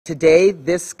Today,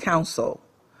 this council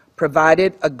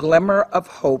provided a glimmer of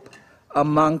hope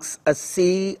amongst a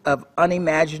sea of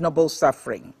unimaginable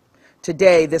suffering.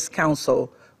 Today, this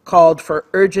council called for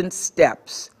urgent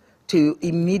steps to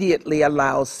immediately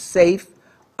allow safe,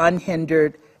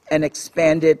 unhindered, and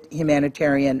expanded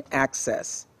humanitarian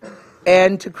access,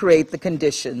 and to create the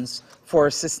conditions for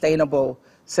a sustainable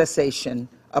cessation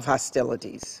of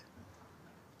hostilities.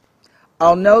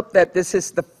 I'll note that this is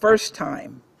the first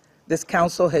time this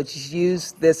council has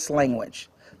used this language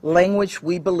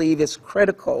we believe is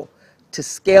critical to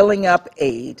scaling up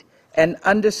aid and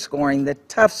underscoring the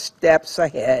tough steps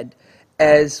ahead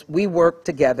as we work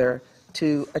together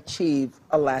to achieve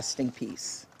a lasting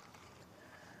peace.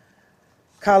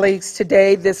 Colleagues,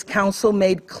 today this council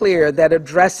made clear that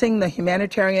addressing the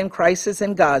humanitarian crisis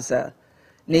in Gaza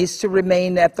needs to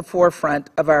remain at the forefront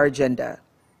of our agenda.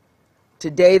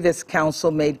 Today this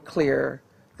council made clear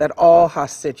that all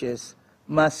hostages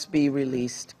must be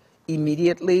released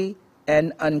immediately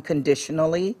and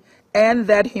unconditionally, and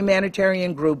that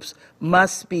humanitarian groups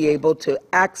must be able to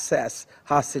access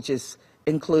hostages,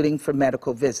 including for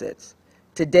medical visits.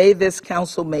 Today, this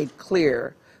council made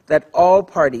clear that all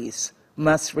parties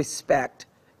must respect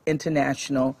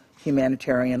international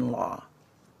humanitarian law.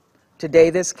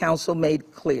 Today, this council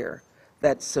made clear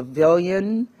that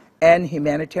civilian and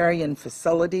humanitarian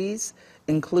facilities,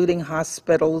 including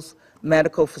hospitals,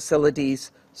 medical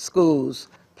facilities, schools,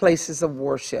 places of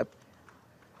worship,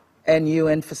 and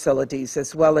UN facilities,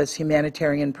 as well as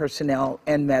humanitarian personnel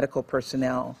and medical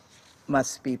personnel,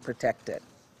 must be protected.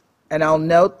 And I'll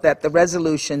note that the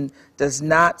resolution does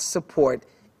not support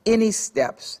any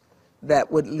steps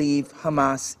that would leave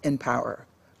Hamas in power,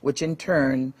 which in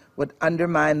turn would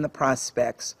undermine the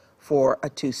prospects for a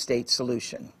two-state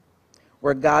solution,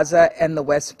 where Gaza and the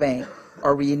West Bank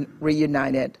are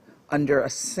reunited under a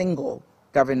single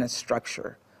governance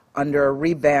structure, under a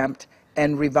revamped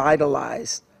and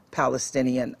revitalized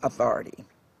Palestinian Authority.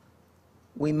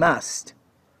 We must,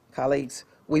 colleagues,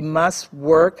 we must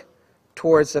work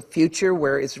towards a future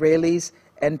where Israelis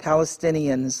and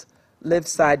Palestinians live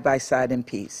side by side in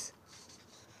peace.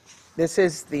 This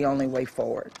is the only way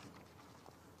forward.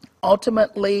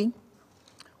 Ultimately,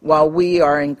 while we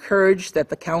are encouraged that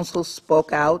the Council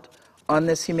spoke out on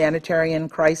this humanitarian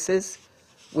crisis,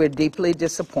 we're deeply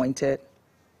disappointed,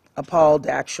 appalled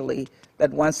actually,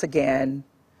 that once again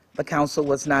the Council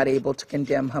was not able to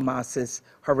condemn Hamas's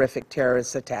horrific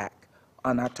terrorist attack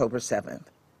on October 7th.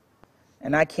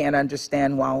 And I can't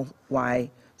understand why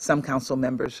some Council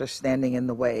members are standing in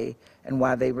the way and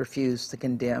why they refuse to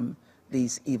condemn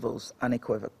these evils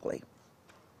unequivocally.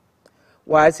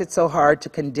 Why is it so hard to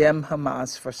condemn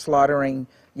Hamas for slaughtering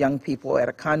young people at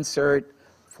a concert,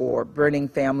 for burning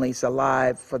families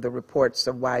alive, for the reports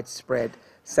of widespread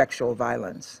sexual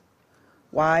violence?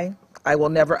 Why? I will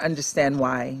never understand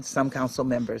why some Council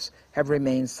members have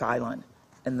remained silent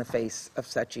in the face of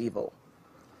such evil.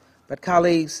 But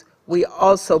colleagues, we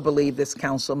also believe this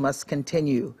Council must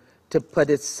continue to put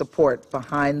its support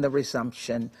behind the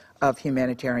resumption of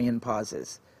humanitarian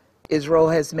pauses. Israel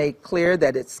has made clear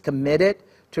that it's committed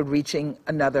to reaching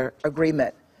another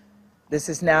agreement. This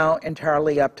is now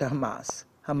entirely up to Hamas.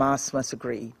 Hamas must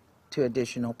agree to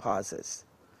additional pauses.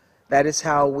 That is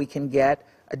how we can get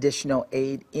additional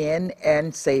aid in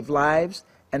and save lives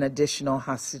and additional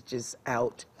hostages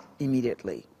out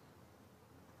immediately.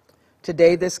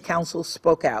 Today, this Council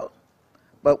spoke out,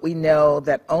 but we know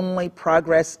that only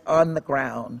progress on the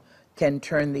ground can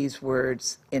turn these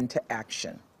words into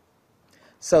action.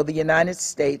 So the United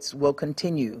States will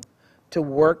continue to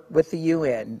work with the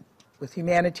UN, with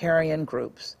humanitarian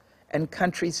groups, and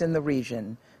countries in the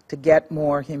region to get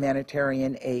more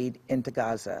humanitarian aid into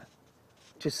Gaza,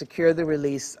 to secure the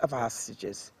release of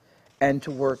hostages, and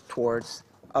to work towards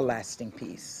a lasting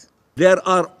peace. There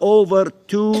are over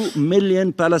 2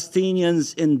 million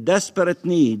Palestinians in desperate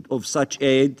need of such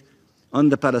aid on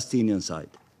the Palestinian side.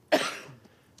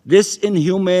 This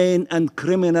inhumane and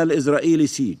criminal Israeli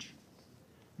siege,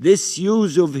 this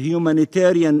use of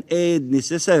humanitarian aid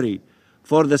necessary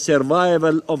for the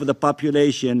survival of the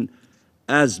population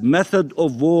as method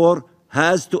of war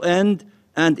has to end,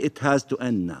 and it has to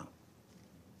end now.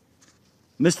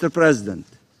 Mr. President,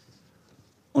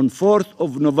 on 4th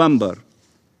of November,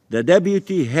 the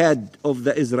deputy head of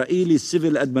the Israeli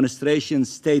civil administration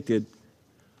stated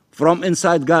from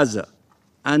inside Gaza,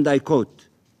 and I quote,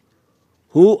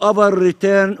 whoever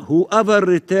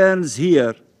returns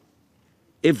here,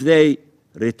 if they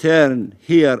return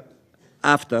here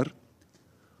after,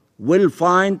 will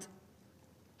find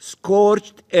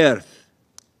scorched earth,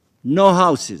 no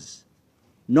houses,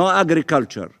 no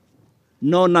agriculture,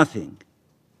 no nothing.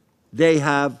 they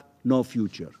have no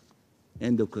future.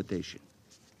 End of quotation.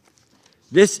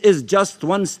 This is just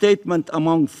one statement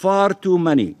among far too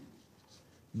many,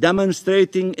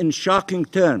 demonstrating in shocking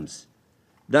terms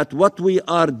that what we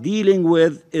are dealing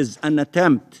with is an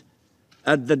attempt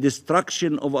at the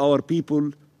destruction of our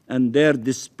people and their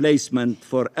displacement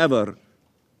forever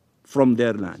from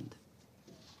their land.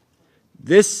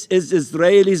 This is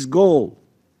Israel's goal,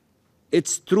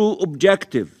 its true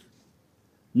objective.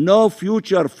 No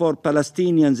future for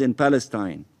Palestinians in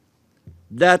Palestine.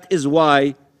 That is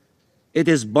why it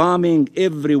is bombing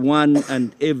everyone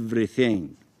and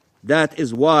everything. That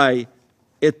is why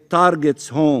it targets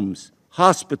homes,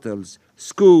 hospitals,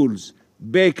 schools,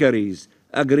 bakeries,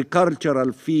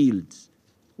 agricultural fields,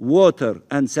 water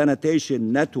and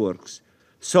sanitation networks,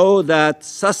 so that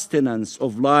sustenance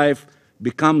of life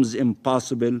becomes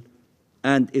impossible,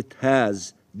 and it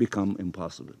has become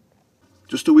impossible.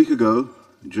 Just a week ago,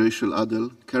 Jaish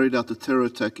al-Adl carried out a terror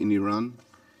attack in Iran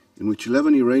in which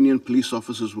 11 Iranian police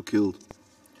officers were killed.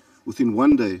 Within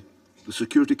one day, the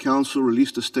Security Council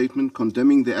released a statement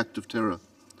condemning the act of terror.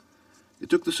 It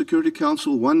took the Security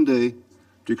Council one day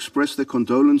to express their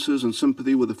condolences and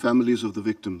sympathy with the families of the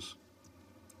victims.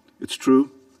 It's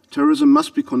true, terrorism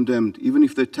must be condemned, even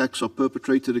if the attacks are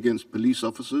perpetrated against police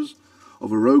officers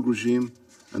of a rogue regime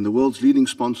and the world's leading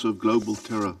sponsor of global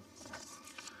terror.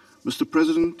 Mr.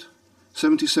 President,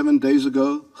 77 days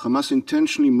ago, Hamas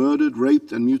intentionally murdered,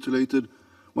 raped, and mutilated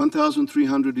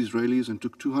 1,300 Israelis and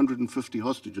took 250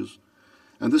 hostages,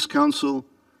 and this Council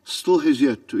still has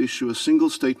yet to issue a single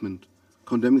statement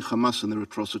condemning Hamas and their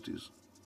atrocities.